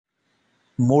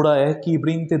মোরা একই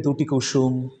বৃন্তে দুটি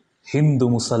কুসুম, হিন্দু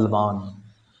মুসলমান।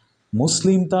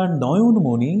 মুসলিম তার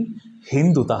নয়নমণি,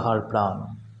 হিন্দু তাহার প্রাণ।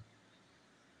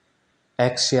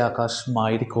 এক সে আকাশ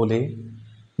মায়ের কোলে,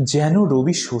 যেন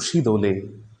রবি শশী দোলে।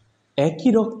 একই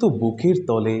রক্ত বুকের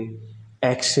তলে,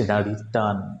 এক সে নারীর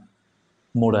টান।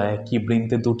 মোরা একই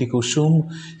বৃন্তে দুটি কুসুম,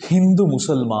 হিন্দু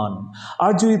মুসলমান।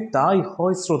 আর যদি তাই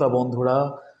হয় শ্রোতা বন্ধুরা,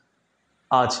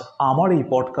 আজ আমার এই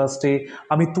পডকাস্টে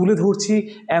আমি তুলে ধরছি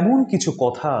এমন কিছু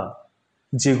কথা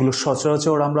যেগুলো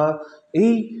সচরাচর আমরা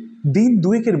এই দিন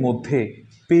দুয়েকের মধ্যে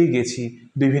পেয়ে গেছি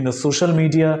বিভিন্ন সোশ্যাল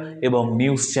মিডিয়া এবং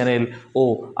নিউজ চ্যানেল ও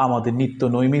আমাদের নিত্য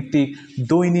নৈমিত্তিক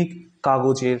দৈনিক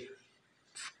কাগজের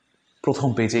প্রথম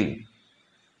পেজেই।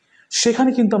 সেখানে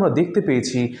কিন্তু আমরা দেখতে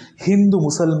পেয়েছি হিন্দু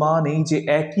মুসলমান এই যে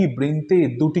একই বৃন্তে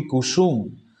দুটি কুসুম,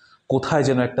 কোথায়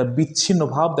যেন একটা বিচ্ছিন্ন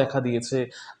ভাব দেখা দিয়েছে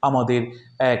আমাদের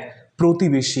এক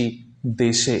প্রতিবেশী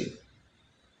দেশে।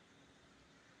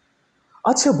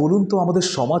 আচ্ছা বলুন তো, আমাদের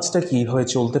সমাজটা কীভাবে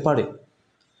চলতে পারে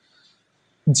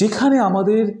যেখানে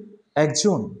আমাদের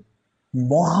একজন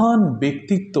মহান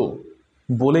ব্যক্তিত্ব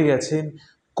বলে গেছেন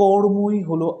কর্মই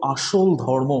হলো আসল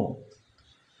ধর্ম।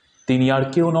 তিনি আর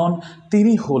কেউ নন,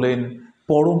 তিনি হলেন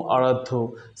পরম আরাধ্য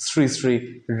শ্রী শ্রী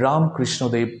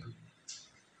রামকৃষ্ণদেব।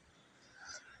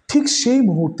 ঠিক সেই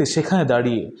মুহূর্তে সেখানে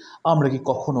দাঁড়িয়ে আমরা কি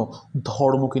কখনো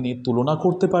ধর্মকে নিয়ে তুলনা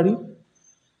করতে পারি?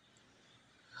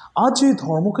 আজ যদি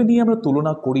ধর্মকে নিয়ে আমরা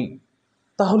তুলনা করি,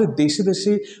 তাহলে দেশে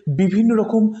দেশে বিভিন্ন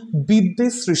রকম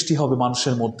বিদ্বেষ সৃষ্টি হবে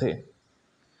মানুষের মধ্যে।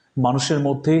 মানুষের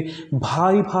মধ্যে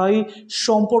ভাই ভাই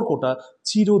সম্পর্কটা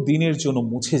চিরদিনের জন্য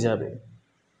মুছে যাবে।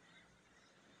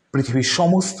 পৃথিবীর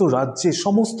সমস্ত রাজ্যে,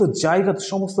 সমস্ত জায়গাতে,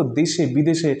 সমস্ত দেশে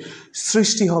বিদেশে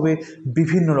সৃষ্টি হবে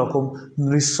বিভিন্ন রকম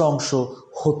নৃশংস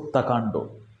হত্যাকাণ্ড।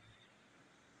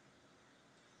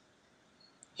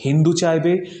 হিন্দু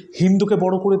চাইবে হিন্দুকে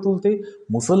বড় করে তুলতে,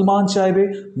 মুসলমান চাইবে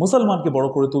মুসলমানকে বড়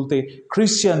করে তুলতে,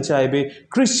 খ্রিশ্চান চাইবে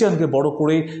খ্রিশ্চানকে বড়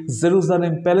করে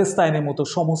জেরুজালেম, প্যালেস্তাইনের মতো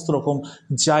সমস্ত রকম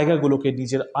জায়গাগুলোকে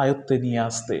নিজের আয়ত্তে নিয়ে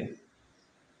আসতে।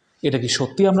 এটা কি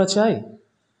সত্যি আমরা চাই?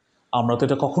 আমরা তো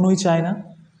এটা কখনোই চাই না।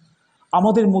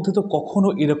 আমাদের মধ্যে তো কখনো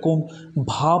এরকম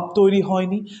ভাব তৈরি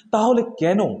হয়নি। তাহলে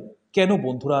কেন কেন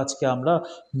বন্ধুরা আজকে আমরা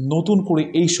নতুন করে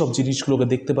এই সব জিনিসগুলোকে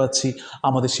দেখতে পাচ্ছি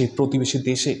আমাদের সেই প্রতিবেশী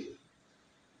দেশে?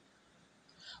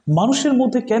 মানুষের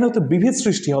মধ্যে কেন তো বিভেদ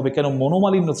সৃষ্টি হবে, কেন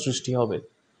মনোমালিন্য সৃষ্টি হবে?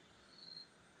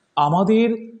 আমাদের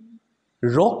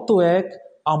রক্ত এক,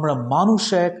 আমরা মানুষ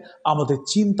এক, আমাদের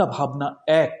চিন্তা ভাবনা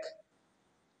এক।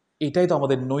 এটাই তো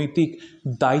আমাদের নৈতিক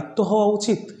দায়িত্ব হওয়া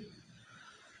উচিত।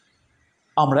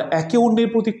 আমরা একে অন্যের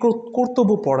প্রতি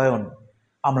কর্তব্য পরায়ণ,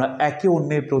 আমরা একে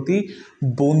অন্যের প্রতি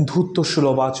বন্ধুত্ব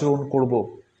সুলভ আচরণ করব।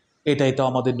 এটাই তো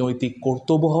আমাদের নৈতিক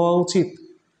কর্তব্য হওয়া উচিত।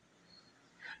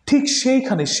 ঠিক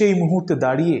সেইখানে সেই মুহূর্তে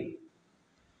দাঁড়িয়ে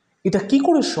এটা কি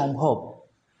করে সম্ভব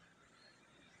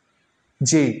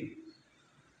যে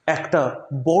একটা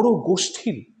বড়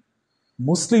গোষ্ঠীর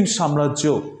মুসলিম সাম্রাজ্য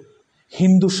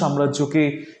হিন্দু সাম্রাজ্যকে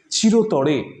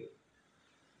চিরতরে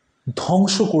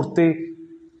ধ্বংস করতে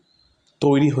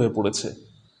তৈরি হয়ে পড়েছে?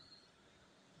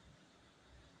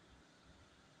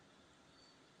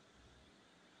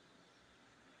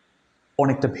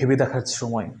 অনেকটা ভেবে দেখার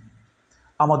সময়,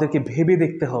 আমাদেরকে ভেবে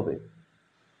দেখতে হবে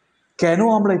কেন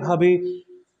আমরা এভাবে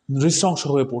নৃশংস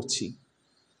হয়ে পড়ছি।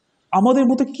 আমাদের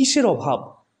মধ্যে কিসের অভাব?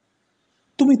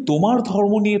 তুমি তোমার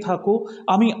ধর্ম নিয়ে থাকো,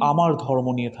 আমি আমার ধর্ম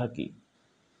নিয়ে থাকি।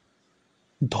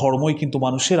 ধর্মই কিন্তু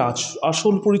মানুষের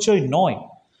আসল পরিচয় নয়,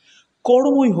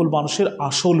 কর্মই হল মানুষের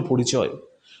আসল পরিচয়।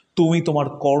 তুমি তোমার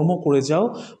কর্ম করে যাও,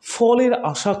 ফলের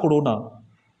আশা করো না।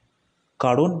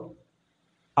 কারণ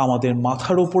আমাদের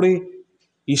মাথার উপরে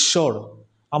ঈশ্বর,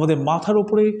 আমাদের মাথার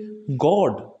উপরে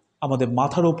গড, আমাদের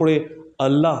মাথার উপরে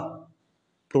আল্লাহ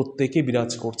প্রত্যেকে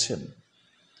বিরাজ করছেন।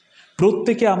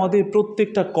 প্রত্যেকে আমাদের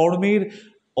প্রত্যেকটা কর্মের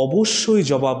অবশ্যই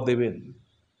জবাব দেবেন।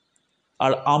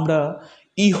 আর আমরা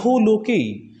ইহলোকেই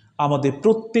আমাদের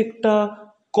প্রত্যেকটা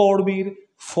কর্মের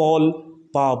ফল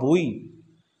পাবই।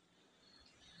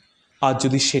 আর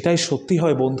যদি সেটাই সত্যি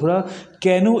হয় বন্ধুরা,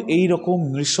 কেন এই রকম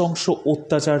নৃশংস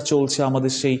অত্যাচার চলছে আমাদের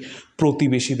সেই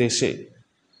প্রতিবেশী দেশে?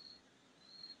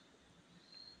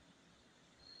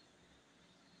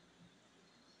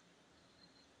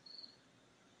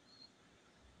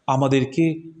 আমাদেরকে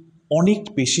অনেক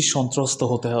বেশি সন্ত্রস্ত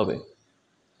হতে হবে।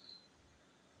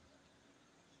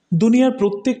 দুনিয়ার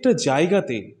প্রত্যেকটা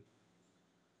জায়গাতে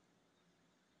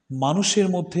মানুষের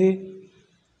মধ্যে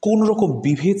কোনো রকম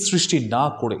বিভেদ সৃষ্টি না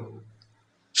করে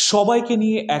সবাইকে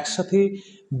নিয়ে একসাথে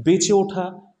বেঁচে ওঠা,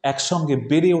 একসঙ্গে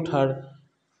বেড়ে ওঠার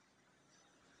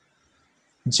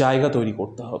জায়গা তৈরি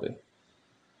করতে হবে।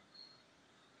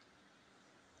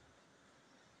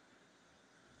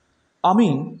 আমি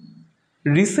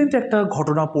রিসেন্ট একটা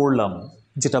ঘটনা পড়লাম,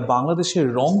 যেটা বাংলাদেশের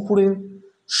রংপুরে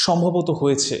সম্ভবত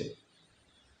হয়েছে।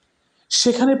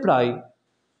 সেখানে প্রায়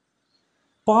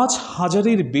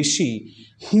 5,000-এর বেশি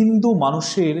হিন্দু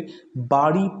মানুষের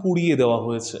বাড়ি পুড়িয়ে দেওয়া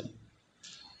হয়েছে।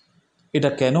 এটা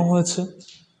কেন হয়েছে?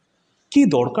 কি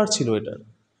দরকার ছিল এটার?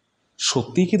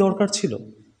 সত্যিই কি দরকার ছিল?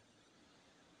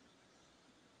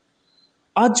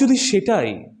 আজ যদি সেটাই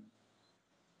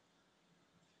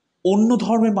অন্য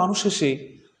ধর্মের মানুষ এসে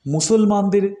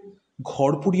মুসলমানদের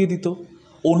ঘর পুড়িয়ে দিত,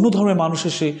 অন্য ধর্মের মানুষ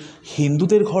এসে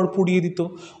হিন্দুদের ঘর পুড়িয়ে দিত,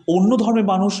 অন্য ধর্মের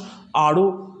মানুষ আরও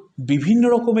বিভিন্ন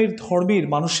রকমের ধর্মের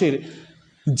মানুষের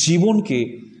জীবনকে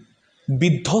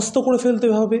বিধ্বস্ত করে ফেলতে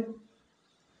হবে,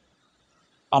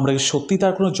 আমরা কি সত্যি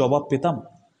তার কোনো জবাব পেতাম?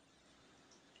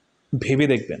 ভেবে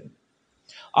দেখবেন,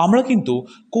 আমরা কিন্তু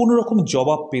কোনো রকম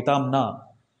জবাব পেতাম না।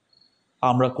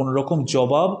 আমরা কোনো রকম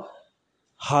জবাব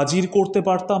হাজির করতে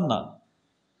পারতাম না।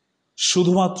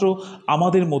 শুধুমাত্র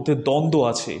আমাদের মধ্যে দ্বন্দ্ব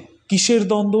আছে। কিসের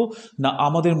দ্বন্দ্ব? না,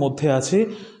 আমাদের মধ্যে আছে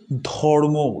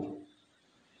ধর্ম।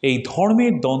 এই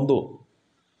ধর্মের দ্বন্দ্ব,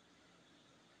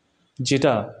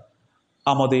 যেটা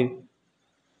আমাদের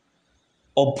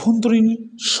অভ্যন্তরীণ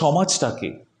সমাজটাকে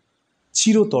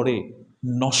চিরতরে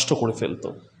নষ্ট করে ফেলত।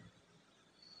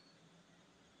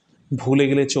 ভুলে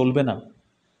গেলে চলবে না,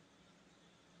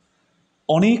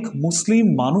 অনেক মুসলিম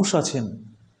মানুষ আছেন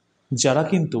যারা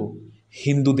কিন্তু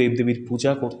হিন্দু দেবদেবীর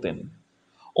পূজা করতেন।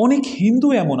 অনেক হিন্দু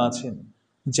এমন আছেন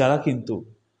যারা কিন্তু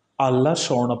আল্লাহর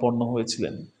শরণাপন্ন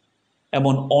হয়েছিলেন।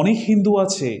 এমন অনেক হিন্দু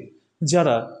আছে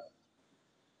যারা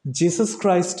জিসাস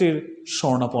ক্রাইস্টের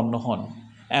শরণাপন্ন হন।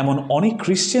 এমন অনেক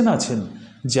খ্রিস্টান আছেন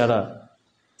যারা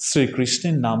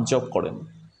শ্রীকৃষ্ণের নাম জপ করেন।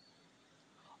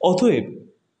 অতএব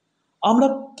আমরা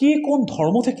কে কোন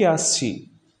ধর্ম থেকে আসছি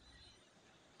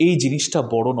এই জিনিসটা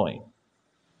বড় নয়।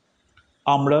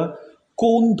 আমরা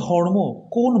কোন ধর্ম,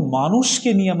 কোন মানুষকে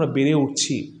নিয়ে আমরা বেড়ে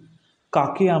উঠছি,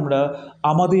 কাকে আমরা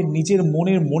আমাদের নিজের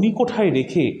মনের মণিকোঠায়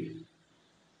রেখে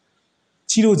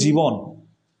চিরজীবন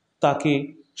তাকে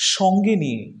সঙ্গে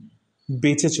নিয়ে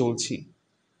বেঁচে চলছি,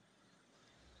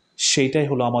 সেইটাই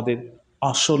হলো আমাদের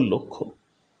আসল লক্ষ্য।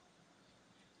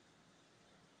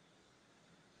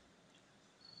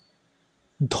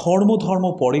 ধর্ম ধর্ম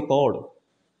পরে কর,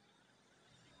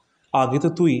 আগে তো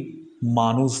তুই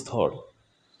মানুষ ধর।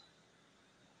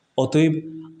 অতএব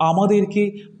আমাদেরকে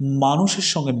মানুষের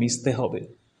সঙ্গে মিশতে হবে।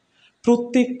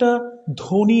 প্রত্যেকটা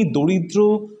ধনী দরিদ্র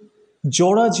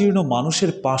জরাজীর্ণ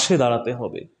মানুষের পাশে দাঁড়াতে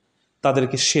হবে,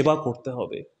 তাদেরকে সেবা করতে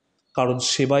হবে, কারণ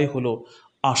সেবাই হলো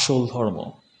আসল ধর্ম।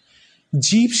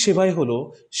 জীব সেবাই হলো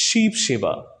শিব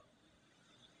সেবা।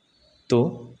 তো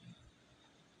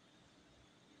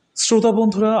শ্রোতা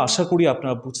বন্ধুরা, আশা করি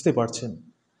আপনারা বুঝতে পারছেন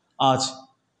আজ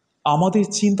আমাদের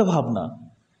চিন্তাভাবনা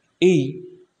এই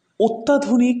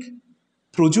অত্যাধুনিক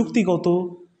প্রযুক্তিগত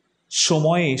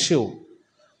সময়ে এসেও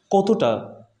কতটা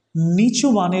নিচু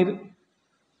মানের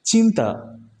চিন্তা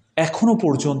এখনো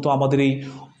পর্যন্ত আমাদের এই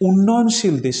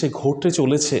উন্নয়নশীল দেশে ঘটতে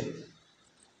চলেছে।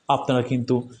 আপনারা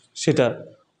কিন্তু সেটা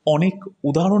অনেক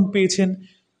উদাহরণ পেয়েছেন,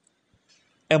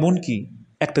 এমনকি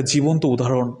একটা জীবন্ত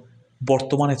উদাহরণ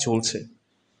বর্তমানে চলছে।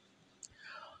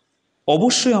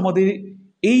 অবশ্যই আমাদের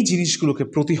এই জিনিসগুলোকে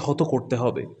প্রতিহত করতে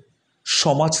হবে।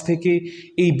 সমাজ থেকে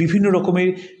এই বিভিন্ন রকমের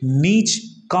নীচ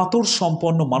কাতর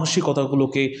সম্পন্ন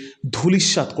মানসিকতাগুলোকে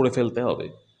ধূলিসাৎ করে ফেলতে হবে।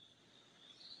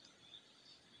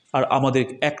 আর আমাদের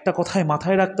একটা কথাই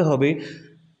মাথায় রাখতে হবে,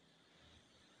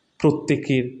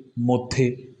 প্রত্যেকের মধ্যে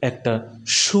একটা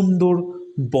সুন্দর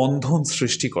বন্ধন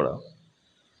সৃষ্টি করা।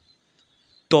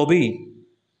 তবেই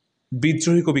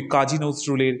বিদ্রোহী কবি কাজী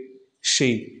নজরুলের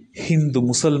সেই হিন্দু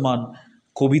মুসলমান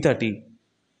কবিতাটি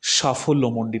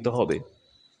সাফল্যমণ্ডিত হবে।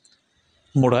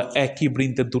 মোরা একই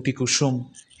বৃন্তে দুটি কুসুম,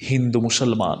 হিন্দু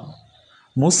মুসলমান,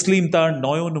 মুসলিম তার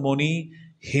নয়নমণি,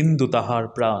 হিন্দু তাহার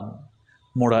প্রাণ।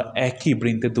 মোরা একই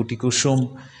বৃন্তে দুটি কুসুম,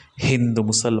 হিন্দু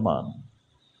মুসলমান।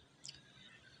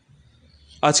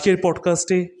 আজকের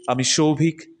পডকাস্টে আমি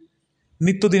সৌভিক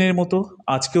নিত্যদিনের মতো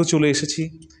আজকেও চলে এসেছি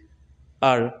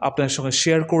আর আপনার সঙ্গে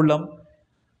শেয়ার করলাম।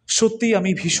 সত্যি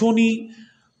আমি ভীষণই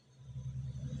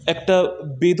একটা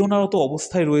বেদনারত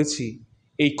অবস্থায় রয়েছি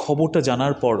এই খবরটা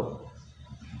জানার পর,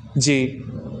 যে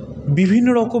বিভিন্ন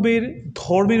রকমের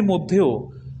ধর্মের মধ্যেও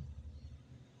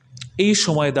এই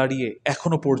সময় দাঁড়িয়ে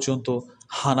এখনো পর্যন্ত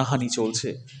হানাহানি চলছে।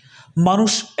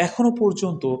 মানুষ এখনো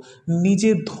পর্যন্ত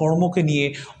নিজের ধর্মকে নিয়ে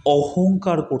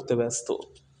অহংকার করতে ব্যস্ত।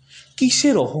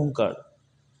 কিসের অহংকার?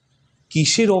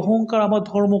 কিসের অহংকার আমার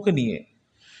ধর্মকে নিয়ে?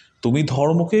 তুমি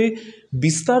ধর্মকে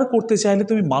বিস্তার করতে চাইলে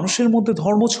তুমি মানুষের মধ্যে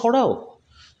ধর্ম ছড়াও,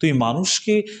 তুমি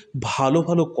মানুষকে ভালো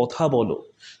ভালো কথা বলো,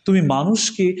 তুমি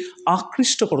মানুষকে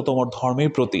আকৃষ্ট করো তোমার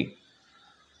ধর্মের প্রতি,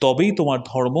 তবেই তোমার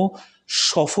ধর্ম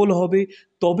সফল হবে,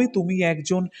 তবে তুমি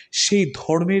একজন সেই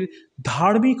ধর্মের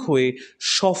ধার্মিক হয়ে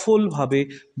সফলভাবে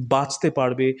বাঁচতে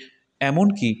পারবে,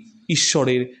 এমনকি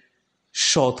ঈশ্বরের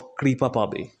সৎ কৃপা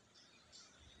পাবে।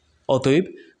 অতএব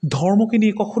ধর্মকে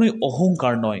নিয়ে কখনোই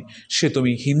অহংকার নয়। সে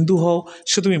তুমি হিন্দু হও,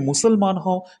 সে তুমি মুসলমান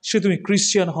হও, সে তুমি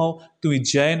খ্রিস্টান হও, তুমি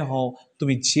জৈন হও,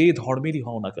 তুমি যে ধর্মেরই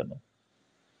হও না কেন।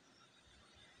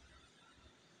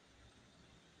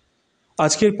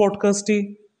 আজকের পডকাস্টটি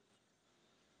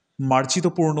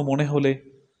মার্জিতপূর্ণ মনে হলে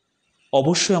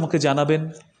অবশ্যই আমাকে জানাবেন।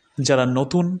 যারা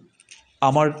নতুন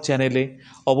আমার চ্যানেলে,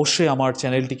 অবশ্যই আমার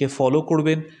চ্যানেলটিকে ফলো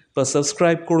করবেন বা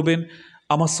সাবস্ক্রাইব করবেন।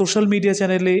 আমার সোশ্যাল মিডিয়া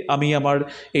চ্যানেলে আমি আমার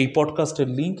এই পডকাস্টের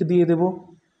লিংক দিয়ে দেব,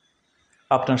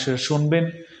 আপনারা সেটা শুনবেন।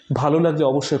 ভালো লাগলে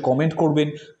অবশ্যই কমেন্ট করবেন,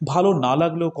 ভালো না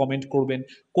লাগলেও কমেন্ট করবেন।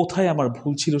 কোথায় আমার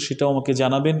ভুল ছিল সেটাও আমাকে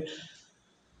জানাবেন,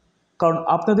 কারণ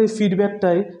আপনাদের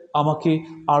ফিডব্যাকটাই আমাকে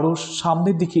আরও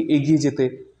সামনের দিকে এগিয়ে যেতে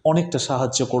অনেকটা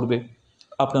সাহায্য করবে।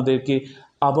 আপনাদেরকে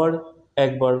আবার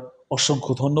একবার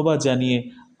অসংখ্য ধন্যবাদ জানিয়ে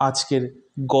আজকের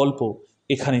গল্প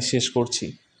এখানে শেষ করছি।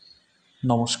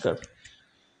 নমস্কার।